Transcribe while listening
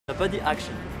T'as pas dit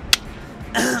action.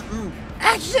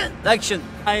 Action! Action!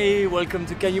 Hi, welcome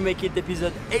to Can You Make It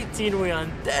episode 18. We're in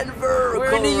Denver,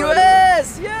 We're in the Colorado.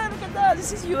 US! Yeah, look at that,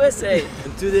 this is USA!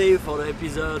 And today for the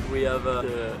episode we have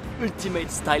the ultimate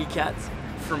stylecat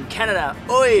from Canada.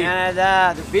 Oi!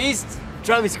 Canada, the beast!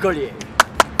 Travis Collier.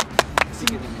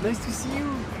 Nice to see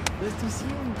you! Nice to see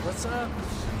you! What's up?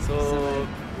 So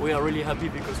we are really happy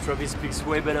because Travis speaks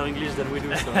way better English than we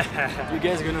do, so you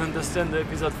guys are gonna understand the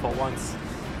episode for once.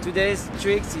 Today's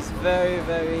tricks is very,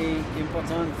 very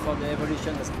important for the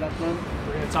evolution of Flatland.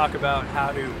 We're going to talk about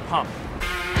how to pump.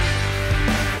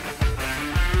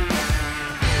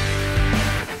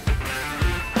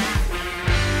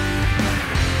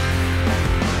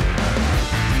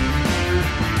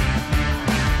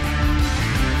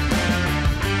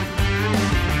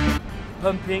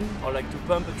 Pumping, or like to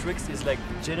pump a tricks, is like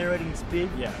generating speed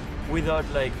without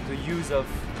like the use of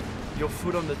your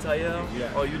foot on the tire,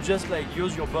 or you just like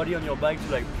use your body on your bike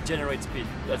to like generate speed.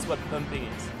 That's what pumping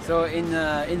is. So in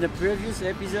the previous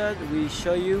episode we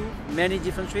show you many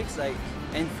different tricks like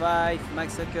N5,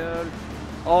 max circle,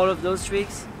 all of those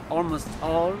tricks, almost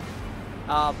all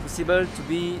are possible to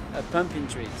be a pumping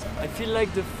tricks. I feel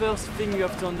like the first thing you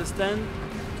have to understand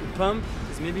to pump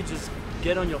is maybe just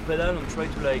get on your pedal and try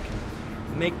to like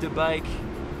make the bike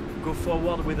go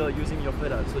forward without using your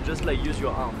pedal. So just like use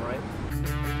your arm, right?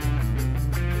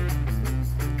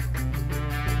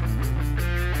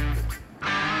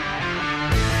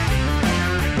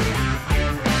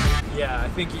 Yeah, I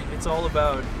think it's all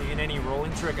about, in any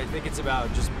rolling trick, I think it's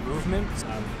about just movement,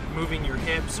 moving your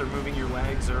hips or moving your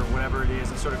legs or whatever it is,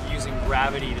 and sort of using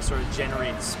gravity to sort of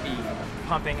generate speed.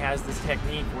 Pumping has this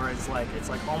technique where it's like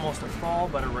almost a fall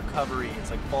but a recovery.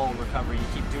 It's like fall recovery. You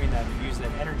keep doing that, you use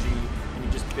that energy and you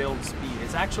just build speed.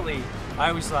 It's actually, I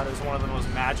always thought it was one of the most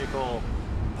magical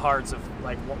parts of,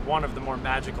 like, one of the more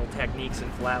magical techniques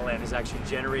in Flatland is actually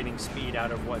generating speed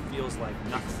out of what feels like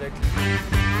nothing.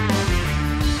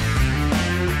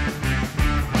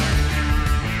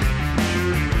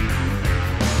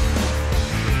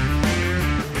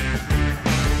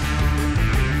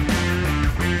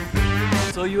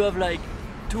 So you have like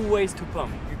two ways to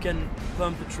pump. You can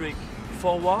pump a trick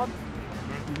forward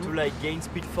to like gain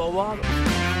speed forward,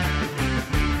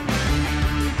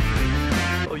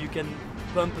 or you can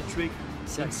pump a trick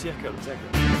in circle.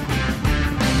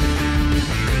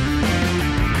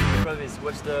 Travis,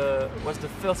 what's the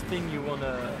first thing you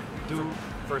wanna do?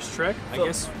 First trick, I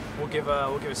guess we'll give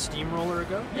a steamroller a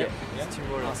go. Yeah.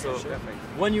 Steamroller. Awesome. So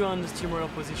when you're on the steamroller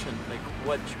position, like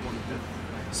what you want to do?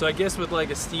 So I guess with like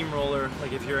a steamroller,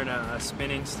 like if you're in a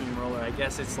spinning steamroller, I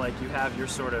guess it's like you have your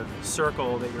sort of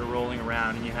circle that you're rolling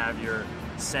around, and you have your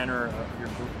center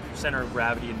of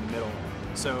gravity in the middle.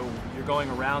 So you're going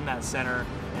around that center,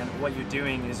 and what you're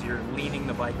doing is you're leaning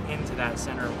the bike into that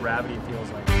center of gravity, it feels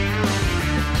like.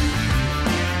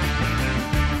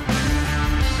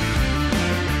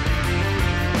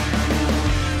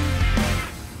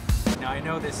 Now I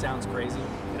know this sounds crazy.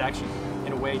 It actually,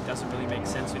 in a way, doesn't really make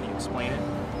sense when you explain it.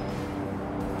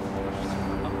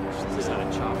 This is not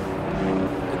a chopper.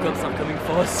 The cops are coming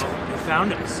for us. They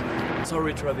found us.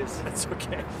 Sorry, Travis. That's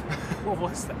okay. What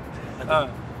was that?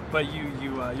 But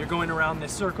you're going around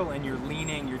this circle and you're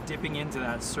leaning, you're dipping into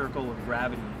that circle of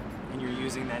gravity, and you're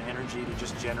using that energy to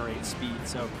just generate speed.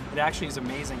 So it actually is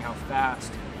amazing how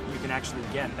fast you can actually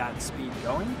get that speed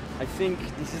going. I think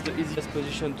this is the easiest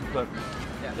position to pump,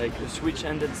 like a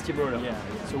switch-ended steamroller. Yeah.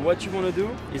 So what you want to do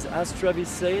is, as Travis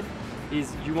said,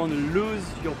 is you want to lose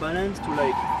your balance to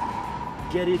like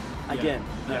get it again.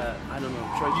 Yeah. I don't know.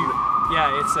 Try to.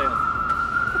 Yeah, it's a.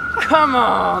 Come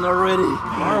on already!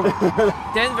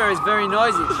 Denver is very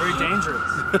noisy. It's very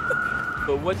dangerous.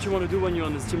 But what you want to do when you're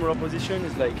on the steamroller position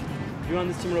is like, you're on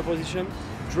the steamroller position,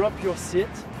 drop your seat,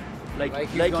 like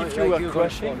if you were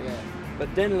crashing,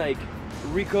 but then like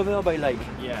recover by like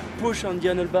push on the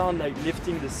handlebar, like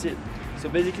lifting the seat. So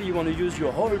basically you want to use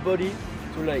your whole body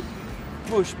to like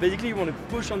push. Basically you want to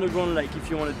push on the ground like if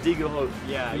you want to dig a hole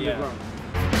in the ground.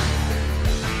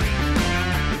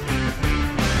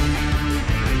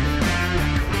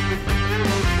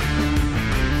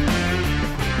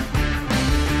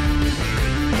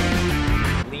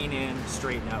 Lean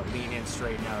in,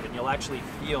 straighten out, and you'll actually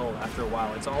feel after a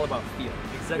while. It's all about feel.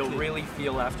 Exactly. You'll really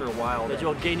feel after a while that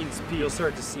you're gaining speed. You'll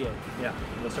start to see it. Yeah,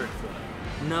 you'll start to feel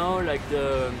it. Now, like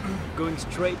the going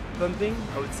straight pumping,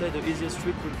 I would say the easiest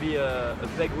trick would be a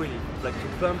peg wheelie. Like to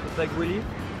pump a peg wheelie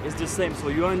is the same. So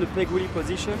you are in the peg wheelie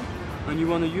position, and you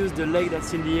want to use the leg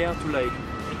that's in the air to like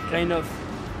kind of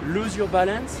lose your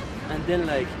balance, and then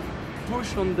like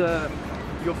push on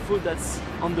your foot that's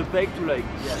on the peg to like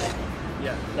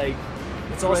like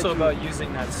It's also about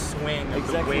using that swing of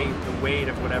the weight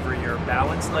of whatever your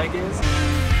balance leg is.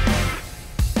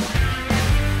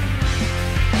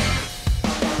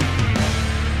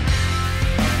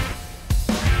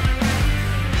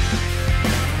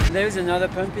 There is another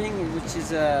pumping, which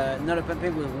is another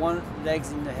pumping with one leg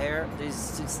in the air.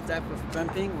 There's this type of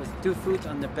pumping with 2 foot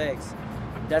on the pegs.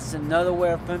 That's another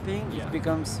way of pumping. Yeah. It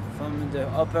becomes from the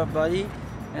upper body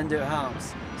and the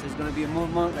arms. So it's going to be a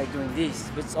movement like doing this,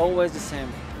 but it's always the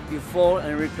same. You fall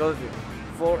and recover,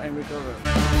 fall and recover.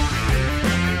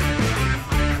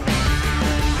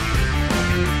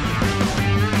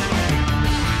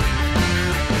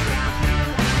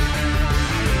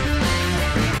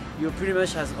 You pretty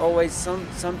much has always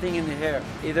something in the air,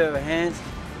 either a hand,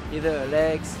 either a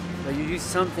legs, but you use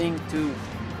something to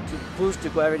push the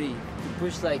gravity, to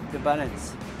push like the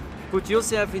balance. Put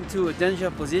yourself into a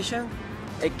dangerous position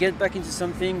and get back into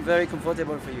something very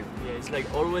comfortable for you. Yeah, it's like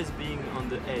always being on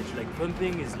the edge. Like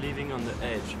pumping is living on the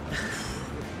edge.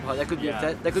 Wow, that could be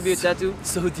that could be a tattoo.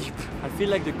 So deep. I feel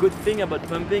like the good thing about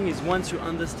pumping is once you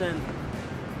understand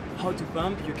how to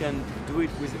pump, you can do it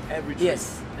with every trick.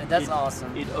 Yes, and that's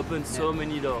awesome. It opens so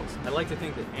many doors. I like to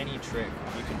think that any trick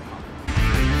you can pump.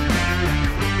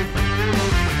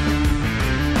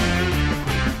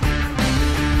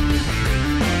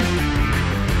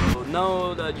 So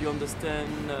now that you understand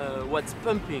what's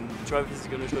pumping, Travis is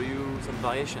going to show you some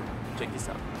variation. Check this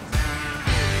out.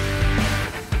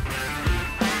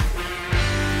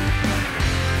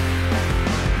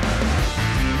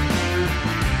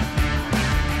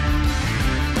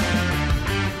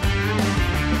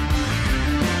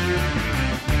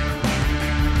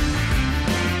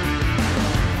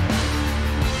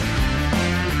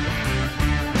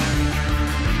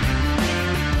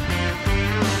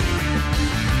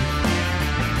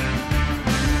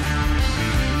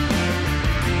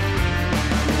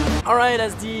 Alright,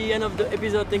 that's the end of the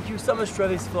episode. Thank you so much,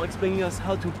 Travis, for explaining us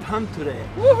how to pump today.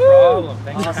 No problem.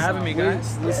 Thanks for having me,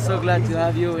 guys. We're so glad to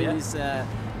have you in this Can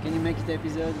You Make It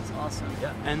episode. It's awesome.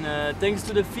 Yeah. And thanks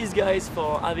to the Fizz guys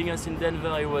for having us in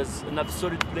Denver. It was an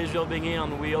absolute pleasure being here,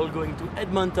 and we're all going to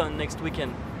Edmonton next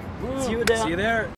weekend. See you there. See you there.